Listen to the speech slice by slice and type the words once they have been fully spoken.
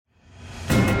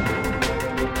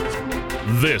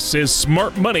This is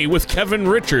Smart Money with Kevin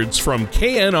Richards from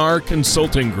KNR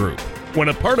Consulting Group. When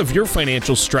a part of your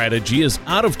financial strategy is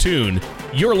out of tune,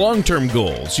 your long-term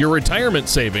goals, your retirement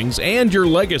savings, and your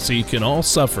legacy can all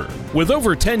suffer. With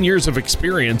over 10 years of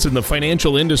experience in the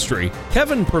financial industry,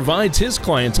 Kevin provides his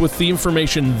clients with the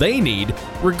information they need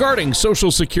regarding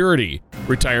Social Security,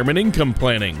 retirement income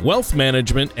planning, wealth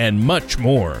management, and much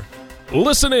more.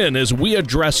 Listen in as we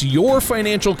address your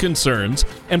financial concerns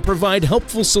and provide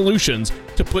helpful solutions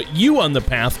to put you on the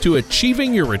path to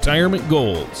achieving your retirement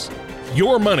goals.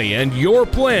 Your money and your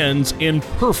plans in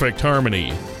perfect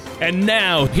harmony. And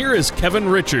now, here is Kevin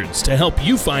Richards to help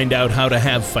you find out how to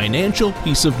have financial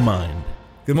peace of mind.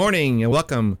 Good morning and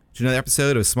welcome to another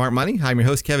episode of Smart Money. I'm your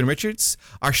host, Kevin Richards.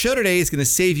 Our show today is going to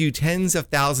save you tens of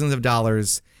thousands of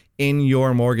dollars in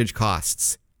your mortgage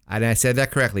costs. And I said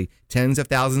that correctly, tens of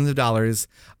thousands of dollars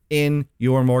in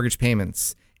your mortgage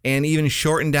payments, and even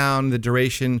shorten down the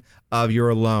duration of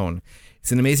your loan.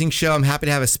 It's an amazing show. I'm happy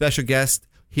to have a special guest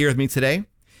here with me today.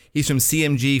 He's from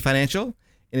CMG Financial,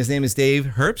 and his name is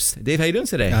Dave Herbst. Dave, how you doing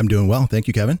today? I'm doing well. Thank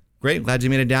you, Kevin. Great. Glad you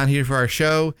made it down here for our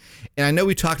show. And I know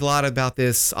we talked a lot about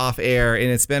this off air,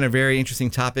 and it's been a very interesting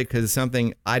topic because it's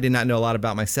something I did not know a lot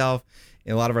about myself,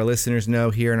 and a lot of our listeners know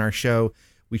here in our show.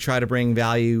 We try to bring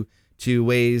value to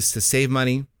ways to save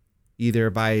money,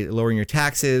 either by lowering your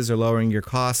taxes or lowering your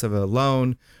costs of a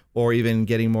loan, or even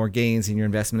getting more gains in your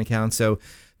investment account. So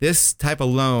this type of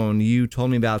loan you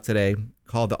told me about today,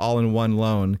 called the all-in-one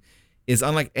loan, is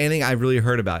unlike anything I've really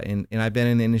heard about. And I've been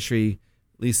in the industry,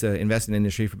 at least the investment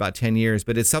industry, for about 10 years.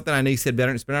 But it's something I know you said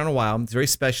better. It's been around a while. It's very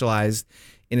specialized.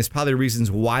 And it's probably the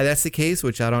reasons why that's the case,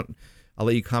 which I'll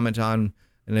let you comment on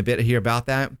in a bit here about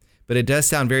that. But it does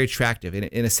sound very attractive. And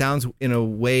it sounds in a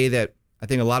way that I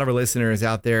think a lot of our listeners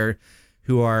out there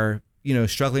who are,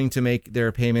 struggling to make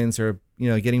their payments or,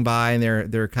 getting by, and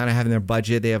they're kind of having their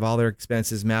budget. They have all their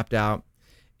expenses mapped out,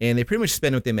 and they pretty much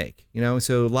spend what they make,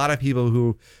 So a lot of people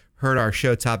who heard our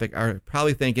show topic are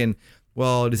probably thinking,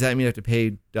 well, does that mean I have to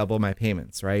pay double my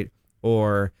payments, right?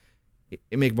 Or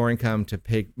make more income to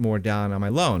pay more down on my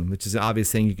loan, which is an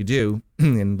obvious thing you could do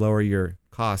and lower your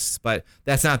costs. But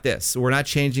that's not this. So we're not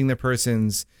changing the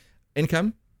person's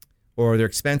income or their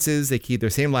expenses. They keep their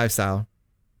same lifestyle,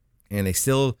 and they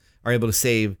still are able to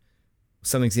save.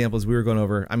 Some examples we were going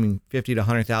over, 50 to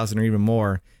 100,000 or even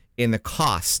more in the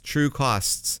costs, true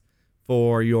costs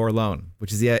for your loan,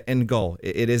 which is the end goal.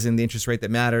 It isn't the interest rate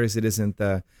that matters. It isn't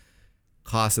the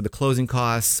cost of the closing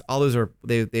costs. All those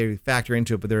they factor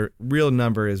into it, but their real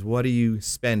number is what are you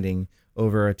spending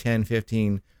over a 10,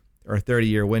 15, or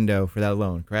 30-year window for that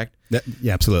loan, correct?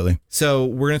 Yeah, absolutely. So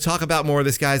we're going to talk about more of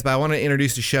this, guys, but I want to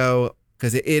introduce the show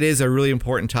because it is a really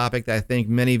important topic that I think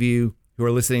many of you who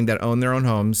are listening that own their own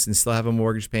homes and still have a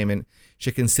mortgage payment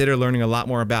should consider learning a lot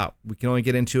more about. We can only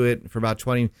get into it for about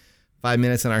 25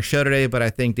 minutes on our show today, but I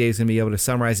think Dave's going to be able to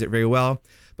summarize it very well.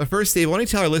 But first, Dave, why don't you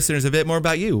tell our listeners a bit more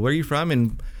about you? Where are you from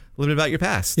and a little bit about your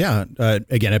past? Yeah.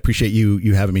 Again, I appreciate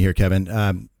you having me here,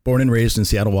 Kevin. Born and raised in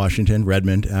Seattle, Washington,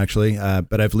 Redmond, actually.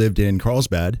 But I've lived in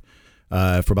Carlsbad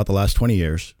for about the last 20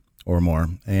 years or more.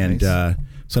 And nice.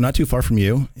 So not too far from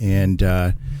you. And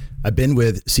I've been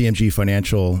with CMG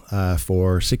Financial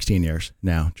for 16 years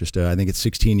now. Just I think it's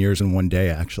 16 years in one day,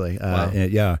 actually. Wow.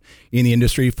 Yeah. In the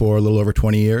industry for a little over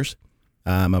 20 years.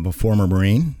 I'm a former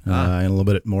Marine, and a little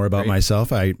bit more about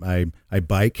myself. I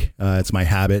bike. It's my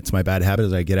habit. It's my bad habit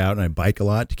as I get out and I bike a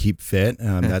lot to keep fit.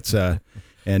 That's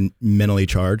and mentally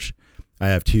charged. I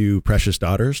have two precious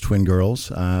daughters, twin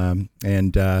girls, and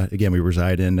again, we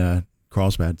reside in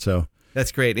Carlsbad. So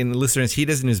that's great. And listeners, he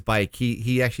doesn't just bike.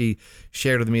 He actually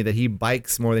shared with me that he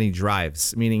bikes more than he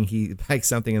drives, meaning he bikes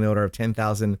something in the order of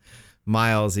 10,000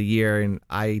 miles a year, and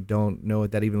I don't know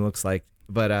what that even looks like.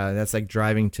 But that's like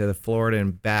driving to Florida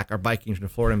and back, or biking to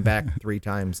Florida and back 3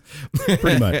 times.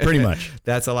 Pretty much.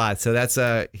 That's a lot. So that's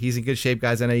he's in good shape,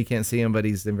 guys. I know you can't see him, but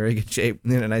he's in very good shape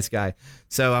and a nice guy.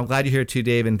 So I'm glad you're here too,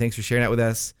 Dave, and thanks for sharing that with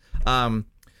us.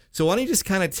 So why don't you just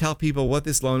kind of tell people what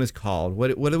this loan is called?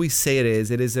 What do we say it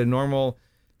is? It is a normal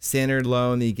standard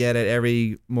loan that you get at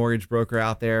every mortgage broker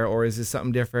out there, or is this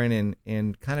something different?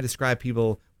 And kind of describe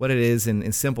people what it is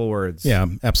in simple words. Yeah,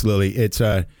 absolutely. It's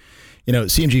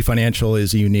CMG Financial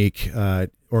is a unique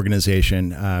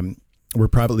organization. We're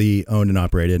privately owned and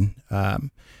operated.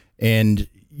 And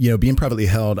being privately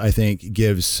held, I think,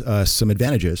 gives us some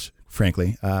advantages,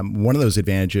 frankly. One of those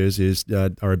advantages is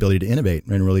our ability to innovate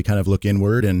and really kind of look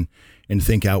inward and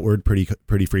think outward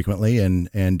pretty frequently. And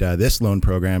this loan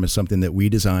program is something that we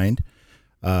designed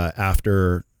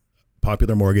after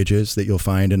popular mortgages that you'll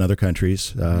find in other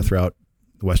countries throughout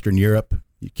Western Europe,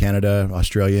 Canada,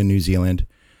 Australia, New Zealand.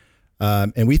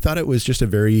 And we thought it was just a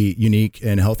very unique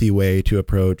and healthy way to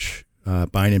approach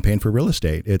buying and paying for real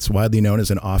estate. It's widely known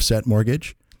as an offset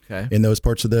mortgage in those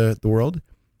parts of the world.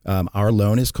 Our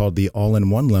loan is called the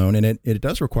all-in-one loan, and it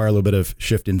does require a little bit of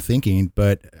shift in thinking.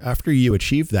 But after you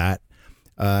achieve that,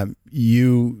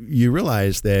 you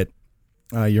realize that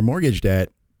your mortgage debt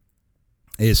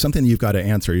is something you've got to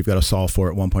answer. You've got to solve for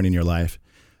at one point in your life.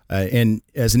 And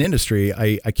as an industry,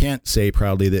 I can't say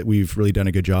proudly that we've really done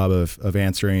a good job of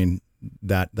answering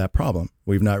that problem.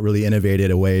 We've not really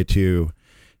innovated a way to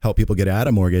help people get out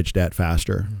of mortgage debt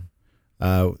faster.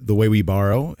 The way we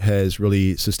borrow has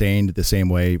really sustained the same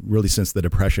way really since the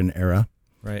Depression era.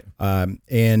 Right.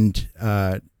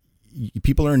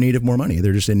 People are in need of more money.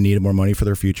 They're just in need of more money for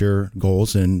their future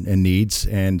goals and needs.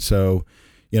 And so,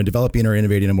 developing or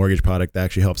innovating a mortgage product that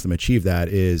actually helps them achieve that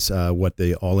is what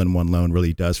the all-in-one loan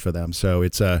really does for them. So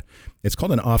it's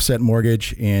called an offset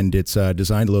mortgage, and it's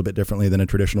designed a little bit differently than a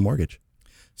traditional mortgage.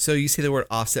 So you say the word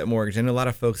offset mortgage. I know a lot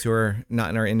of folks who are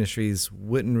not in our industries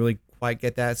wouldn't really quite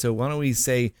get that. So why don't we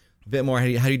say a bit more? How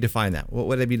do you define that? What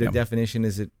would be the definition?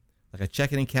 Is it like a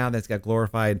checking account that's got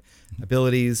glorified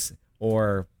abilities,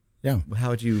 or how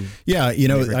would you? Yeah,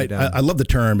 I love the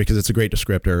term because it's a great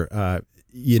descriptor.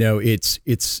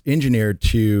 It's engineered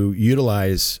to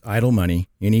utilize idle money,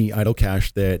 any idle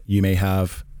cash that you may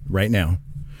have right now.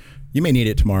 You may need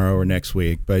it tomorrow or next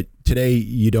week, but today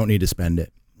you don't need to spend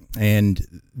it.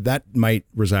 And that might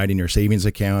reside in your savings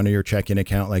account or your checking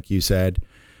account, like you said,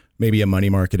 maybe a money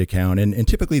market account. And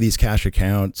typically these cash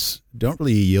accounts don't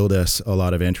really yield us a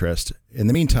lot of interest. In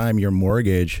the meantime, your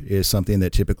mortgage is something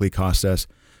that typically costs us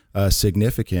a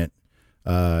significant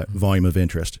volume of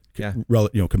interest,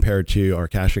 compared to our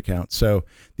cash account. So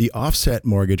the offset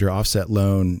mortgage or offset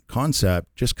loan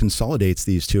concept just consolidates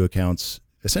these two accounts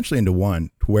essentially into one,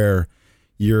 where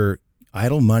your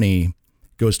idle money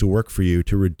goes to work for you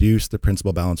to reduce the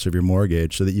principal balance of your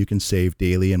mortgage so that you can save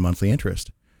daily and monthly interest.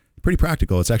 Pretty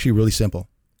practical. It's actually really simple.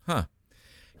 Huh.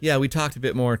 Yeah, we talked a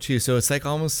bit more too. So it's like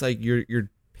almost like you're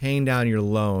paying down your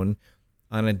loan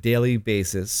on a daily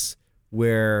basis,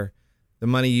 where the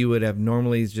money you would have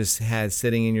normally just had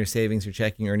sitting in your savings or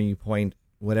checking, earning you point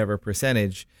whatever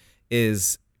percentage,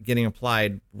 is getting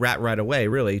applied right away,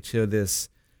 really, to this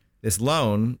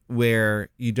loan, where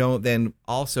you don't then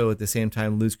also at the same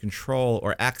time lose control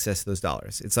or access to those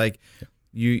dollars. It's like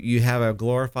you have a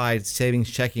glorified savings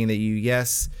checking that you're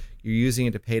using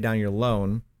it to pay down your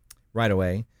loan right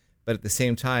away, but at the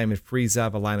same time it frees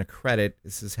up a line of credit.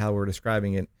 This is how we're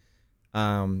describing it,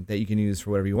 that you can use for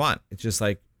whatever you want. It's just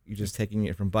like you're just taking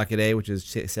it from bucket A, which is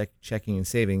checking and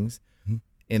savings,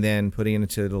 and then putting it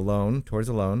into the loan, towards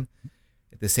the loan.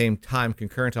 At the same time,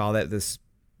 concurrent to all that,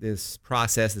 this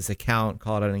process, this account,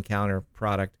 call it an account or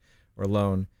product or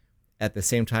loan, at the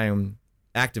same time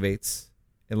activates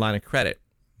a line of credit,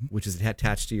 which is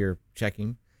attached to your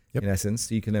checking, in essence.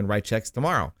 So you can then write checks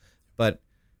tomorrow, but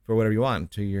for whatever you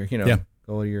want, to your,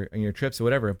 go to on your trips or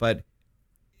whatever. But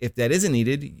if that isn't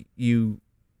needed, you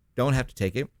don't have to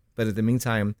take it. But at the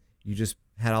meantime, you just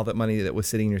had all that money that was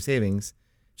sitting in your savings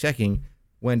checking,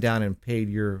 went down and paid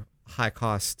your high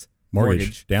cost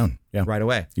mortgage down right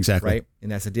away. Exactly. Right.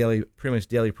 And that's pretty much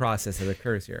daily process that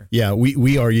occurs here. Yeah.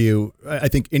 We argue, I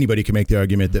think anybody can make the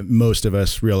argument that most of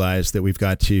us realize that we've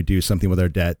got to do something with our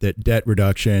debt, that debt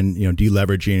reduction,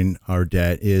 deleveraging our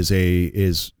debt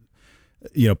is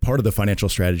part of the financial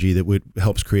strategy that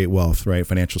helps create wealth, right?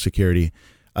 Financial security.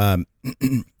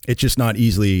 It's just not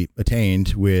easily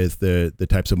attained with the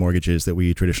types of mortgages that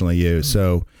we traditionally use.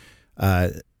 So,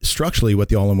 structurally, what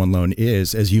the all-in-one loan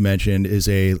is, as you mentioned, is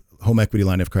a home equity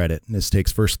line of credit. This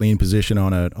takes first lien position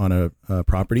on a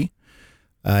property,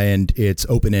 and it's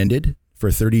open-ended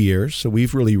for 30 years. So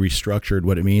we've really restructured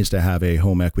what it means to have a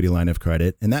home equity line of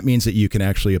credit, and that means that you can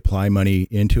actually apply money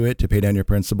into it to pay down your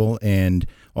principal and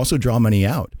also draw money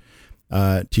out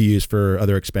to use for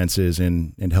other expenses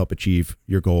and help achieve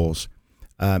your goals.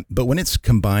 But when it's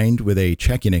combined with a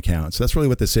checking account, so that's really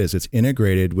what this is. It's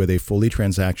integrated with a fully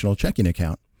transactional checking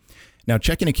account. Now,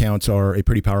 checking accounts are a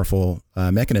pretty powerful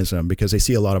mechanism because they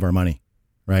see a lot of our money,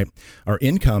 right? Our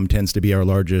income tends to be our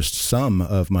largest sum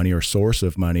of money or source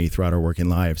of money throughout our working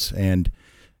lives. And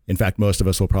in fact, most of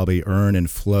us will probably earn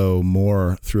and flow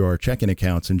more through our checking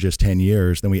accounts in just 10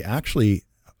 years than we actually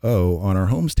owe on our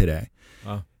homes today.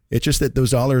 Wow. It's just that those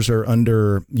dollars are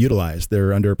underutilized. They're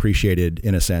underappreciated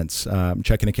in a sense.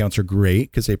 Checking accounts are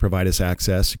great because they provide us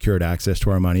secured access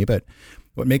to our money. But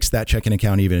what makes that checking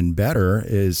account even better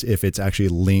is if it's actually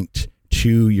linked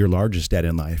to your largest debt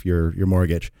in life, your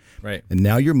mortgage. Right. And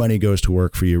now your money goes to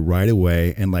work for you right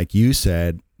away. And like you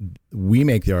said, we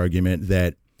make the argument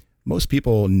that most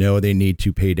people know they need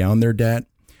to pay down their debt,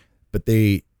 but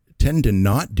they tend to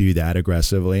not do that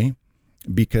aggressively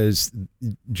because,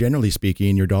 generally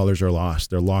speaking, your dollars are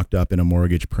lost. They're locked up in a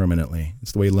mortgage permanently.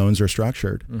 It's the way loans are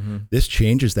structured. This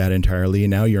changes that entirely, and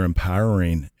now you're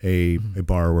empowering a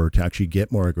borrower to actually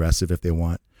get more aggressive if they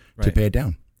want to pay it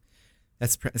down.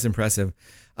 That's impressive.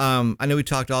 I know we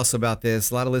talked also about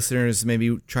this. A lot of listeners may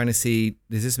be trying to see,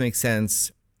 does this make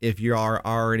sense if you are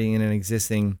already in an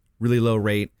existing really low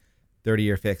rate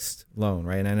 30-year fixed loan,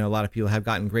 right? And I know a lot of people have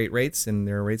gotten great rates, and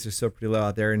their rates are still pretty low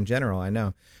out there in general, I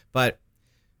know. But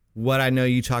what I know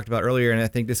you talked about earlier, and I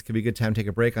think this could be a good time to take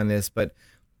a break on this, but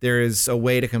there is a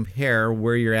way to compare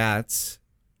where you're at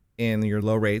in your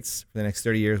low rates for the next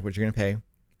 30 years, what you're going to pay,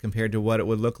 compared to what it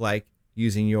would look like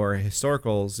using your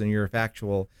historicals and your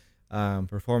factual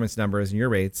performance numbers and your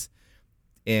rates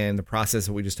and the process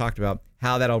that we just talked about,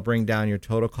 how that'll bring down your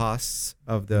total costs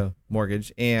of the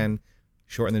mortgage and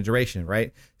shorten the duration,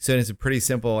 right? So it's a pretty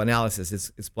simple analysis.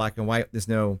 It's black and white. There's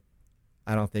no,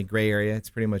 I don't think, gray area. It's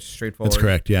pretty much straightforward. That's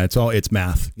correct. Yeah, it's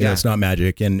math. You know, it's not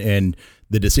magic. And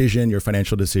the decision, your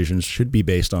financial decisions should be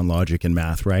based on logic and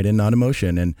math, right? And not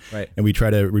emotion. And we try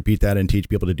to repeat that and teach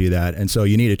people to do that. And so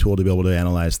you need a tool to be able to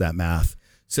analyze that math.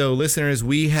 So listeners,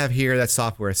 we have here that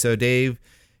software. So Dave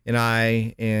and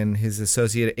I and his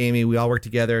associate Amy, we all work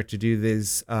together to do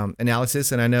this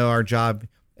analysis. And I know our job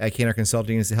at KNR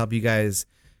Consulting is to help you guys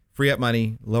free up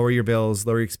money, lower your bills,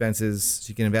 lower your expenses, so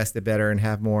you can invest it better and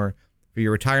have more for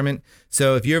your retirement.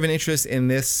 So if you have an interest in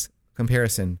this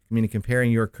comparison, meaning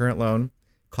comparing your current loan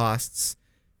costs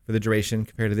for the duration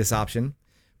compared to this option,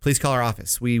 please call our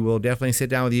office. We will definitely sit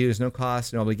down with you. There's no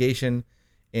cost, no obligation,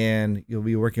 and you'll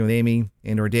be working with Amy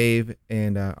and or Dave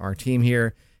and our team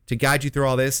here to guide you through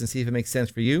all this and see if it makes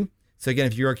sense for you. So again,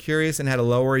 if you're curious on how to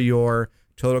lower your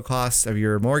total costs of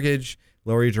your mortgage,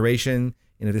 lower your duration,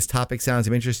 and if this topic sounds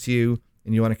of interest to you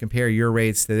and you want to compare your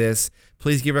rates to this,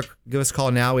 please give us a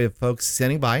call now. We have folks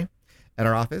standing by at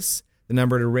our office. The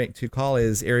number to call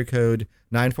is area code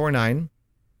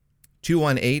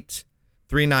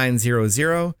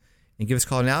 949-218-3900, and give us a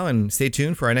call now and stay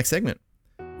tuned for our next segment.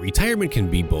 Retirement can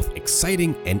be both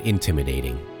exciting and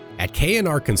intimidating. At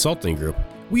KNR Consulting Group,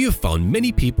 we have found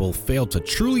many people fail to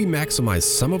truly maximize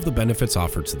some of the benefits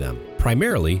offered to them,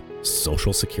 primarily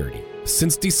Social Security.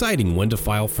 Since deciding when to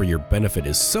file for your benefit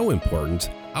is so important,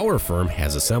 our firm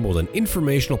has assembled an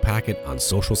informational packet on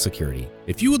Social Security.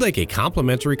 If you would like a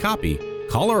complimentary copy,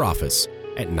 call our office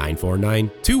at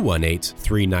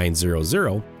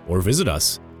 949-218-3900 or visit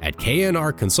us at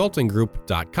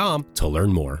knrconsultinggroup.com to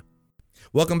learn more.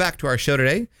 Welcome back to our show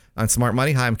today on Smart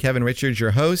Money. Hi, I'm Kevin Richards,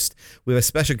 your host. We have a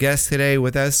special guest today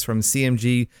with us from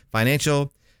CMG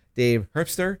Financial, Dave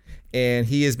Herbster, and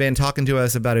he has been talking to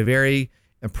us about a very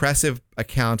impressive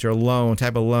account or loan,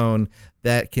 type of loan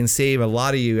that can save a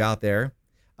lot of you out there,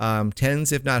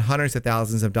 tens if not hundreds of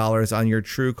thousands of dollars on your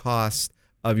true cost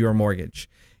of your mortgage.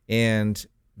 And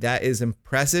that is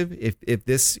impressive. If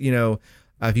this,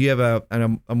 if you have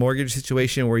a mortgage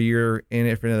situation where you're in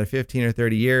it for another 15 or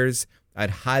 30 years, I'd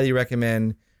highly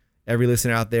recommend every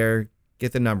listener out there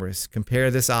get the numbers, compare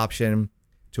this option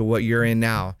to what you're in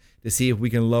now to see if we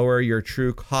can lower your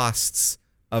true costs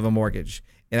of a mortgage.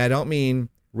 And I don't mean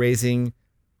raising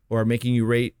or making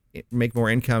you make more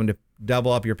income to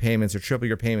double up your payments or triple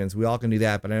your payments. We all can do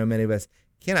that, but I know many of us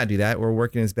cannot do that. We're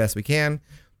working as best we can,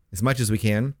 as much as we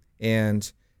can, and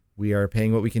we are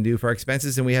paying what we can do for our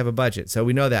expenses, and we have a budget. So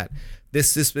we know that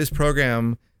this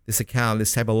program, this account,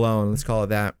 this type of loan, let's call it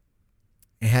that,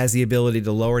 it has the ability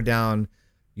to lower down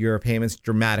your payments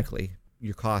dramatically,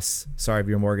 your costs, of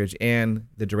your mortgage and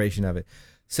the duration of it.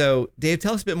 So Dave,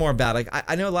 tell us a bit more about it.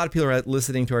 I know a lot of people are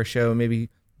listening to our show. Maybe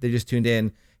they just tuned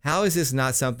in. How is this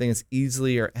not something that's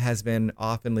easily or has been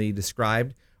oftenly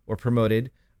described or promoted?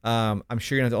 I'm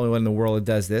sure you're not the only one in the world that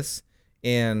does this.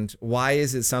 And why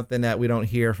is it something that we don't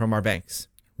hear from our banks?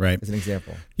 Right. As an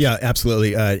example. Yeah,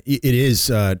 absolutely. It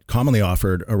is commonly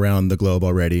offered around the globe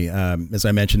already. As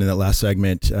I mentioned in that last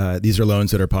segment, these are loans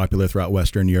that are popular throughout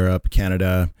Western Europe,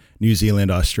 Canada, New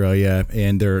Zealand, Australia,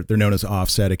 and they're known as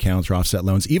offset accounts or offset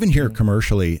loans. Even here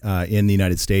commercially in the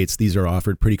United States, these are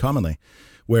offered pretty commonly.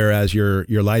 Whereas your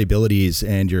liabilities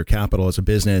and your capital as a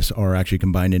business are actually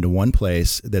combined into one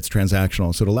place that's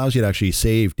transactional. So it allows you to actually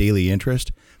save daily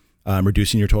interest,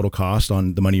 reducing your total cost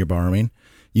on the money you're borrowing,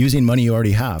 using money you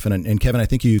already have. And Kevin, I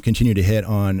think you continue to hit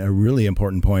on a really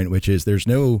important point, which is there's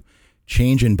no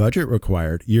change in budget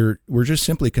required. We're just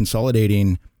simply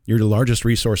consolidating your largest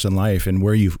resource in life and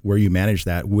where you manage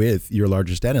that with your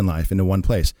largest debt in life into one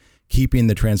place, keeping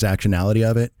the transactionality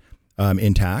of it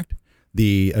intact,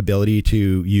 the ability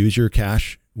to use your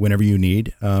cash whenever you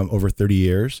need over 30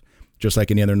 years, just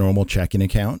like any other normal checking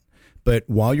account, But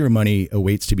while your money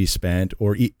awaits to be spent,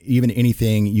 or even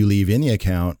anything you leave in the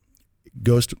account,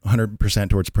 goes to 100%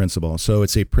 towards principal. So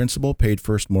it's a principal paid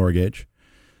first mortgage.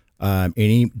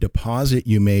 Any deposit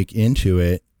you make into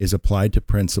it is applied to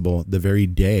principal the very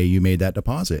day you made that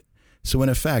deposit. So in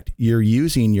effect, you're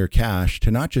using your cash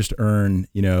to not just earn,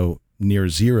 near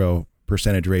 0%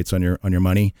 rates on your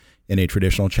money in a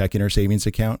traditional checking or savings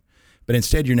account, but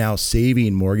instead you're now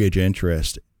saving mortgage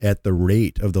interest at the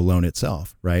rate of the loan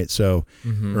itself, right? So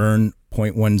earn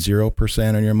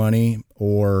 0.10% on your money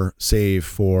or save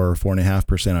for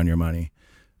 4.5% on your money.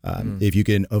 If you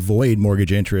can avoid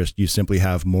mortgage interest, you simply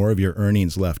have more of your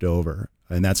earnings left over.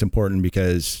 And that's important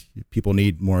because people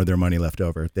need more of their money left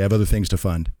over. They have other things to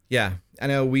fund. Yeah. I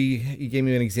know you gave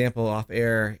me an example off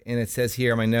air, and it says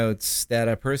here on my notes that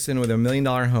a person with $1 million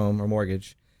home or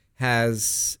mortgage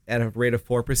has, at a rate of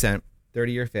 4%,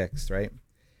 30-year fixed, right?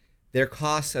 Their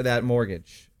cost of that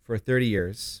mortgage for 30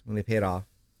 years, when they pay it off,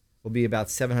 will be about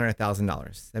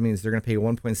 $700,000. That means they're going to pay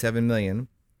 $1.7 million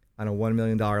on a $1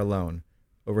 million loan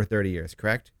over 30 years,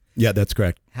 correct? Yeah, that's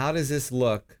correct. How does this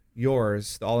look,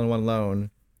 yours, the all-in-one loan,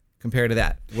 compared to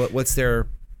that? What's the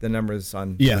numbers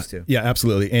on those two? Yeah,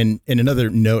 absolutely. And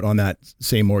another note on that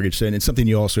same mortgage, and it's something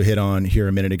you also hit on here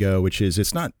a minute ago, which is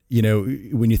it's not,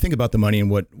 when you think about the money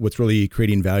and what's really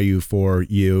creating value for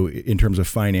you in terms of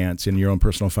finance and your own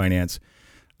personal finance,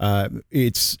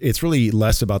 it's really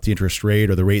less about the interest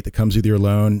rate or the rate that comes with your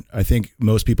loan. I think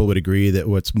most people would agree that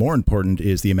what's more important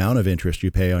is the amount of interest you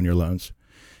pay on your loans.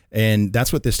 And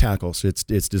that's what this tackles. It's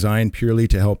designed purely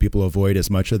to help people avoid as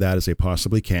much of that as they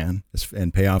possibly can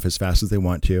and pay off as fast as they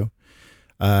want to.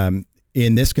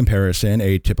 In this comparison,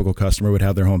 a typical customer would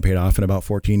have their home paid off in about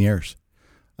 14 years.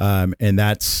 And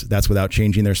that's without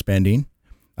changing their spending.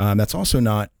 That's also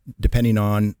not depending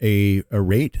on a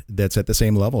rate that's at the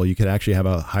same level. You could actually have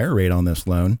a higher rate on this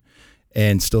loan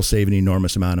and still save an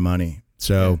enormous amount of money.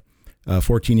 So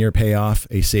 14-year payoff,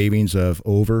 a savings of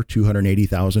over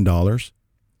 $280,000.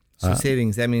 So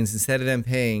savings, that means instead of them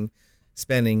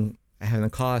spending, having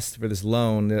the cost for this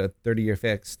loan, the 30-year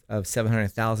fixed of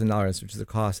 $700,000, which is the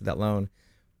cost of that loan,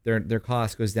 their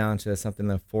cost goes down to something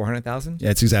like $400,000? Yeah,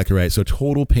 that's exactly right. So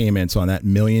total payments on that $1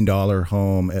 million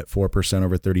home at 4%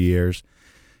 over 30 years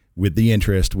with the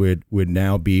interest would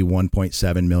now be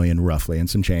 $1.7 million roughly and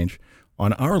some change.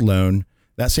 On our loan,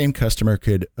 that same customer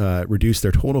could reduce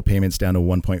their total payments down to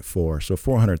 1.4, so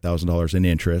 $400,000 in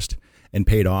interest, and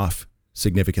paid off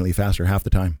significantly faster, half the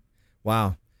time.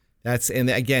 Wow. That's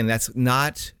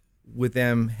not with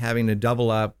them having to double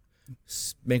up,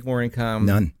 make more income.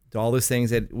 None. All those things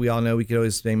that we all know we could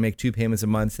always make 2 payments a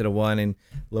month instead of 1 and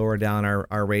lower down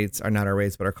our rates, or not our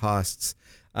rates, but our costs.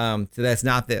 So that's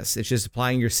not this. It's just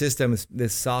applying your system,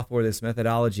 this software, this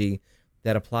methodology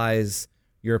that applies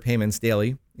your payments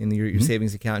daily in your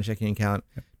savings account and checking account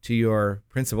to your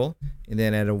principal. And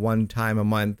then at a one time a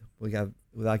month, without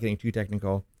getting too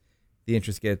technical, the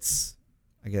interest gets,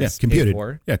 computed. Paid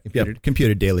for. Yeah,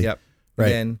 computed daily. Yep.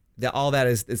 Right. And then all that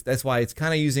is that's why it's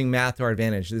kind of using math to our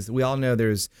advantage. We all know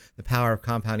there's the power of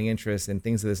compounding interest and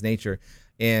things of this nature,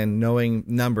 and knowing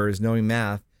numbers, knowing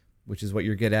math, which is what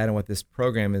you're good at and what this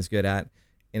program is good at.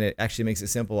 And it actually makes it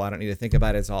simple. I don't need to think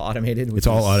about it. It's all automated. It's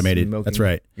all automated. That's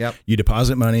right. Yep. You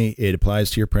deposit money. It applies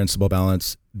to your principal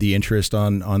balance. The interest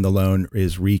on the loan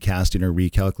is recasting or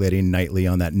recalculating nightly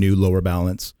on that new lower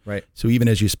balance. Right. So even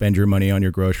as you spend your money on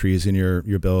your groceries and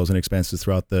your bills and expenses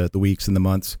throughout the weeks and the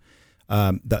months,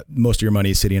 that most of your money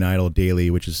is sitting idle daily,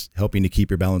 which is helping to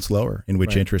keep your balance lower, in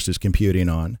which interest is computing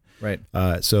on. Right.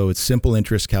 So it's simple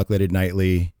interest calculated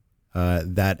nightly.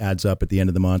 That adds up at the end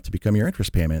of the month to become your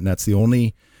interest payment. And that's the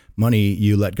only money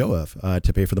you let go of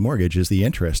to pay for the mortgage is the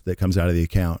interest that comes out of the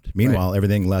account. Meanwhile,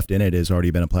 everything left in it has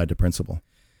already been applied to principal.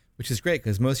 Which is great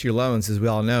because most of your loans, as we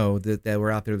all know, that we're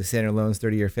out there, the standard loans,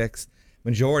 30-year fixed,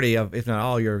 majority of, if not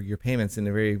all, your payments in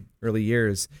the very early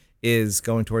years is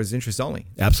going towards interest only.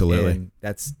 Absolutely. And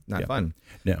that's not fun.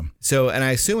 No. So, and I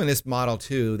assume in this model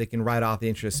too, they can write off the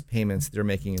interest payments they're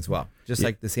making as well, just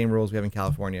like the same rules we have in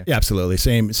California. Yeah, absolutely.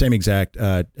 Same exact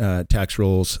tax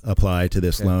rules apply to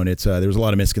this loan. It's there was a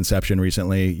lot of misconception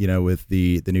recently, with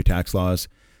the new tax laws,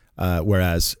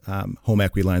 whereas home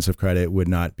equity lines of credit would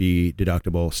not be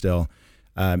deductible still.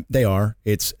 They are.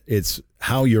 It's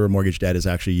how your mortgage debt is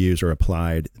actually used or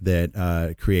applied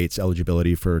that creates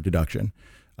eligibility for deduction.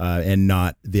 And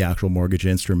not the actual mortgage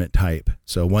instrument type.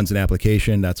 So one's an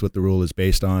application, that's what the rule is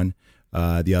based on.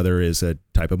 The other is a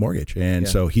type of mortgage. And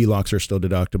so HELOCs are still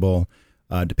deductible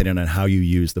depending on how you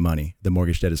use the money. The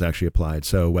mortgage debt is actually applied.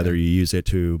 So whether you use it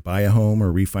to buy a home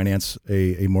or refinance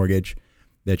a mortgage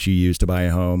that you use to buy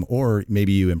a home, or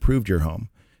maybe you improved your home,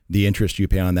 the interest you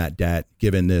pay on that debt,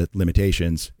 given the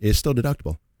limitations, is still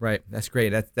deductible. Right. That's great.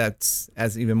 That's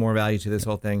adds even more value to this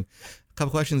whole thing. A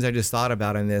couple questions I just thought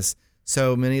about on this.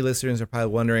 So many listeners are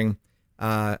probably wondering,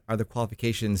 are the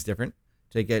qualifications different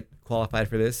to get qualified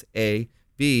for this? A.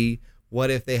 B, what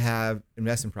if they have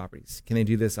investment properties? Can they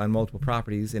do this on multiple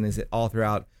properties? And is it all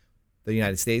throughout the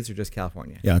United States or just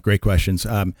California? Yeah, great questions.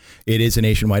 It is a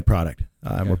nationwide product.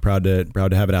 Okay. We're proud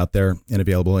to have it out there and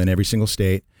available in every single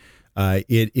state.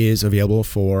 It is available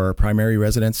for primary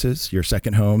residences, your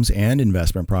second homes, and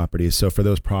investment properties. So for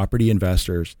those property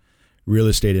investors, real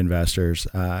estate investors,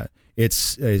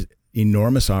 it's an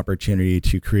enormous opportunity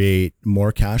to create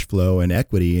more cash flow and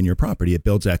equity in your property. It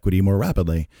builds equity more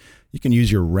rapidly. You can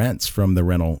use your rents from the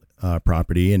rental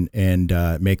property and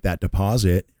make that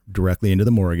deposit directly into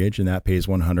the mortgage, and that pays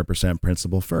 100%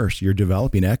 principal first. You're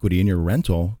developing equity in your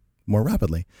rental more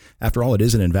rapidly. After all, it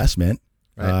is an investment.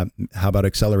 Right. How about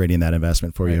accelerating that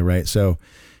investment for you, right? So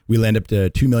we land up to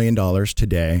 $2 million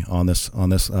today on this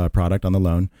product, on the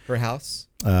loan. Per house?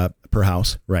 Per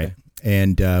house, right. Okay.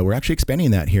 And we're actually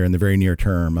expanding that here in the very near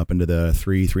term up into the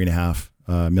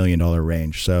 $3.5 million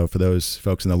range. So for those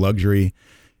folks in the luxury,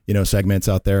 segments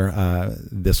out there,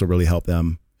 this will really help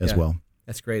them as well.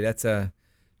 That's great. That's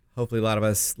hopefully a lot of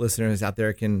us listeners out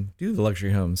there can do the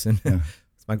luxury homes, and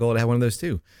it's my goal to have one of those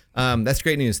too. That's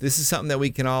great news. This is something that we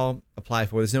can all apply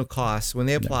for. There's no cost when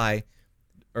they apply,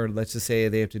 or let's just say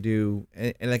they have to do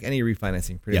like any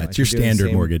refinancing. Pretty much. It's your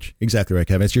standard mortgage. Exactly right,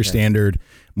 Kevin. It's your standard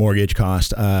mortgage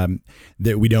cost that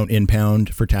we don't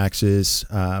impound for taxes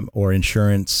or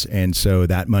insurance, and so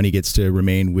that money gets to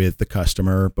remain with the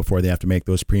customer before they have to make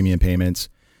those premium payments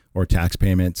or tax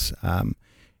payments.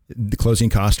 The closing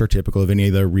costs are typical of any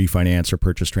of the refinance or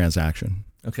purchase transaction.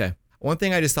 Okay. One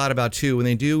thing I just thought about too, when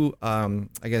they do,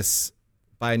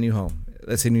 buy a new home,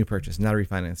 let's say new purchase, not a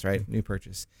refinance, right? New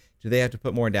purchase. Do they have to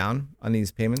put more down on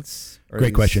these payments?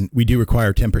 Great question. We do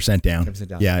require 10% down. 10%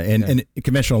 down. Yeah, and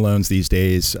conventional loans these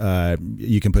days,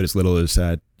 you can put as little as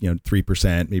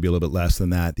 3%, maybe a little bit less than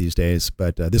that these days.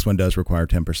 But this one does require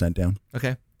 10% down.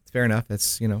 Okay, fair enough.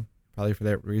 That's probably for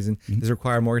that reason. Does it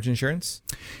require mortgage insurance?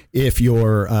 If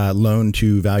your loan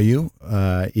to value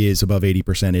is above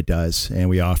 80%, it does, and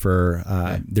we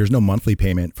offer. There's no monthly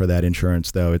payment for that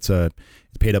insurance, though. It's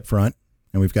paid up front.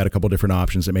 And we've got a couple different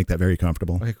options that make that very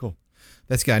comfortable. Okay, cool.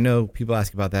 That's good. I know people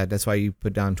ask about that. That's why you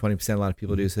put down 20%. A lot of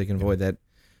people do, so they can avoid that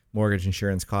mortgage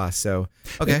insurance cost. So,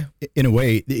 okay. In a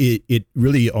way, it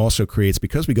really also creates,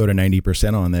 because we go to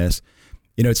 90% on this,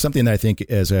 it's something that I think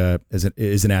is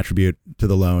an attribute to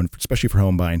the loan, especially for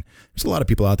home buying. There's a lot of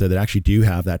people out there that actually do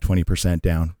have that 20%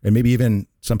 down, and maybe even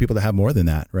some people that have more than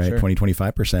that, right? Sure.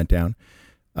 25% down.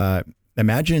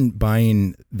 Imagine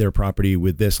buying their property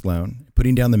with this loan,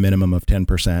 putting down the minimum of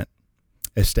 10%,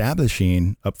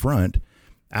 establishing upfront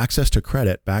access to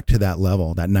credit back to that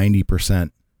level, that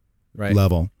 90%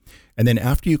 level. And then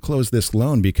after you close this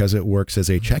loan, because it works as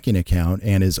a checking account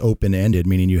and is open-ended,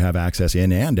 meaning you have access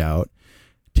in and out,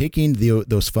 taking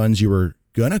those funds you were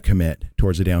going to commit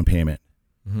towards a down payment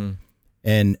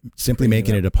and simply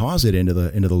making a deposit into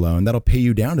the loan, that'll pay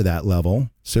you down to that level.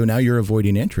 So now you're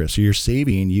avoiding interest. So you're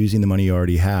saving using the money you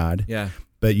already had. Yeah.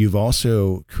 But you've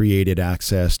also created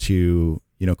access to,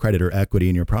 credit or equity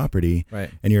in your property.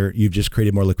 Right. And you've just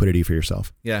created more liquidity for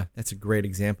yourself. Yeah, that's a great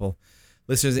example.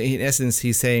 Listeners, in essence,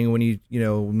 he's saying when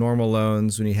normal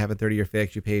loans, when you have a 30-year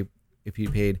fix, if you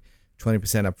paid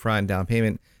 20% up front down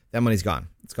payment, that money's gone.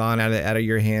 It's gone out of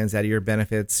your hands, out of your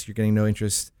benefits. You're getting no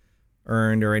interest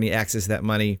earned or any access to that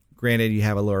money. Granted, you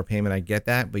have a lower payment. I get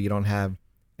that, but you don't have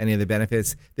any of the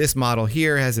benefits. This model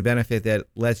here has a benefit that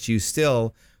lets you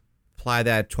still apply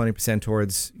that 20%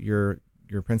 towards your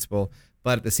principal,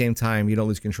 but at the same time, you don't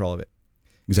lose control of it.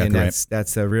 Exactly. And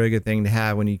that's a really good thing to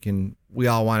have when we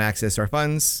all want access to our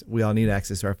funds. We all need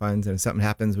access to our funds. And if something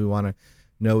happens, we want to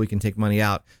know we can take money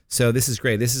out. So this is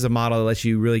great. This is a model that lets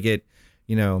you really get,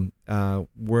 the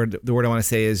word I want to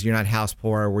say is you're not house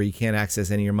poor, where you can't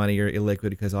access any of your money. You're illiquid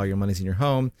because all your money's in your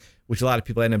home, which a lot of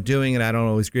people end up doing. And I don't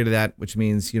always agree to that, which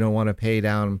means you don't want to pay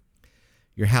down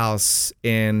your house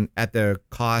at the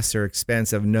cost or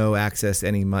expense of no access to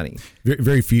any money.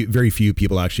 Very few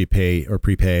people actually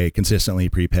consistently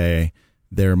prepay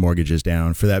their mortgages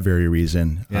down for that very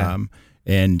reason. Yeah.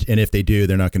 And if they do,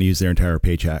 they're not going to use their entire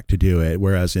paycheck to do it.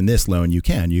 Whereas in this loan, you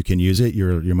can use it.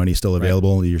 Your money's still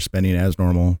available. Right. You're spending as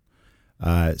normal.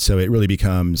 So it really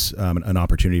becomes an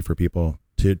opportunity for people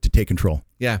to take control.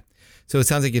 Yeah. So it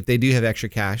sounds like if they do have extra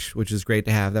cash, which is great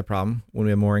to have that problem, when we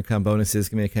have more income bonuses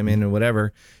going to come in or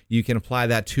whatever, you can apply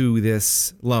that to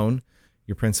this loan,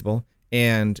 your principal,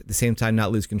 and at the same time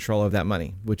not lose control of that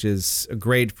money, which is a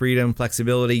great freedom,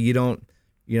 flexibility. You don't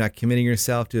You're not committing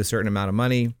yourself to a certain amount of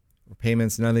money or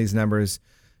payments. None of these numbers.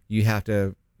 You have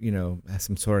to, have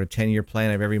some sort of 10-year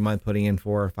plan of every month putting in $4,000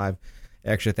 or $5,000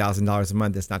 extra a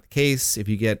month. That's not the case. If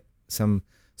you get some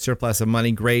surplus of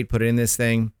money, great, put it in this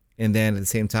thing. And then at the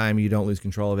same time, you don't lose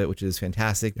control of it, which is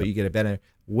fantastic, but you get a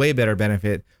way better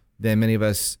benefit than many of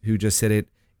us who just sit it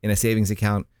in a savings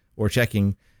account or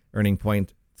checking, earning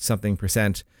something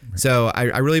percent. Right. So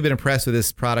I really been impressed with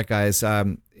this product, guys.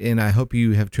 And I hope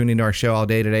you have tuned into our show all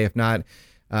day today. If not,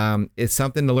 it's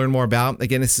something to learn more about.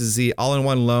 Again, this is the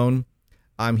all-in-one loan.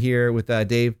 I'm here with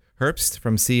Dave Herbst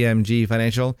from CMG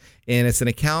Financial, and it's an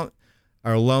account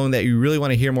or loan that you really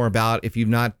want to hear more about. If you've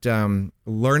not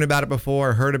learned about it before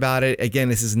or heard about it, again,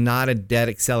 this is not a debt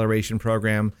acceleration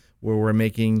program where you're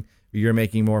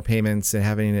making more payments and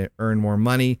having to earn more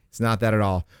money. It's not that at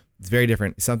all. It's very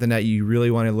different. It's something that you really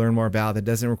want to learn more about that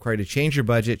doesn't require you to change your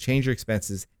budget, change your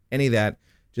expenses, any of that.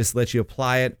 Just lets you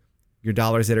apply it, your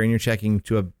dollars that are in your checking,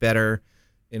 to a better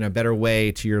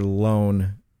way to your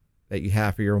loan that you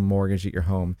have for your mortgage at your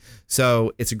home.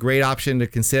 So it's a great option to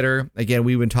consider. Again,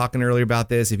 we've been talking earlier about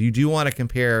this. If you do want to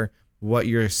compare what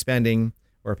you're spending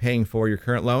or paying for your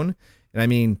current loan, and I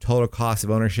mean total cost of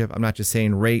ownership, I'm not just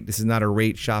saying rate. This is not a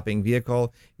rate shopping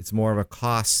vehicle. It's more of a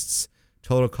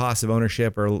total cost of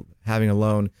ownership or having a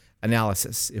loan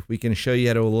analysis. If we can show you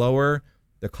how to lower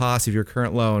the cost of your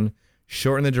current loan,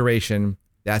 shorten the duration,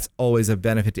 that's always a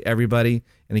benefit to everybody.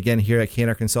 And again, here at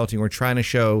K&R Consulting, we're trying to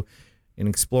show and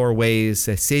explore ways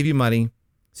to save you money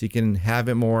so you can have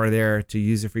it more there to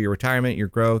use it for your retirement, your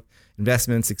growth,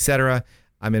 investments, etc.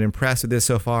 I've been impressed with this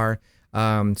so far.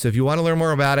 So if you want to learn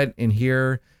more about it and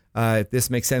hear if this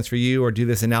makes sense for you or do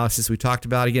this analysis we talked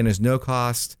about, again, there's no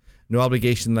cost, no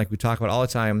obligation like we talk about all the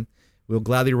time. We'll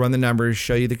gladly run the numbers,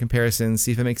 show you the comparisons,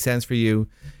 see if it makes sense for you.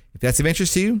 If that's of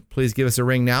interest to you, please give us a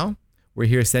ring now. We're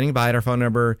here standing by at our phone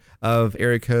number of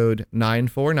area code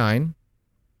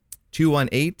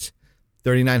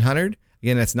 949-218-3900.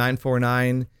 Again, that's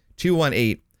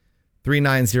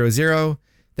 949-218-3900.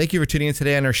 Thank you for tuning in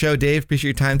today on our show. Dave, appreciate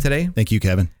your time today. Thank you,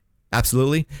 Kevin.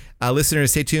 Absolutely.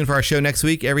 Listeners, stay tuned for our show next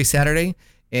week, every Saturday.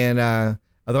 And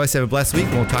otherwise, have a blessed week,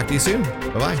 and we'll talk to you soon.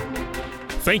 Bye-bye.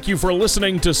 Thank you for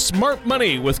listening to Smart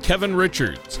Money with Kevin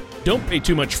Richards. Don't pay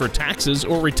too much for taxes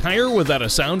or retire without a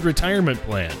sound retirement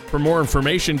plan. For more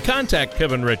information, contact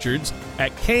Kevin Richards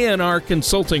at K&R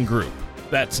Consulting Group.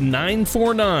 That's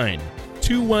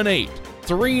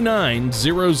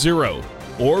 949-218-3900.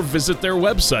 Or visit their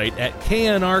website at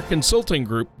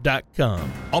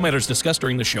knrconsultinggroup.com. All matters discussed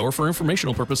during the show are for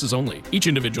informational purposes only. Each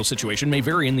individual situation may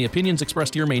vary, and the opinions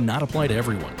expressed here may not apply to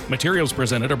everyone. Materials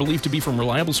presented are believed to be from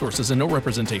reliable sources, and no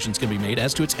representations can be made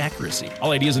as to its accuracy. All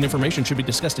ideas and information should be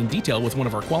discussed in detail with one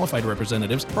of our qualified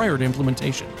representatives prior to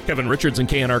implementation. Kevin Richards and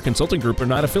K&R Consulting Group are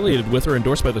not affiliated with or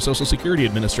endorsed by the Social Security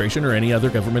Administration or any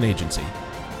other government agency.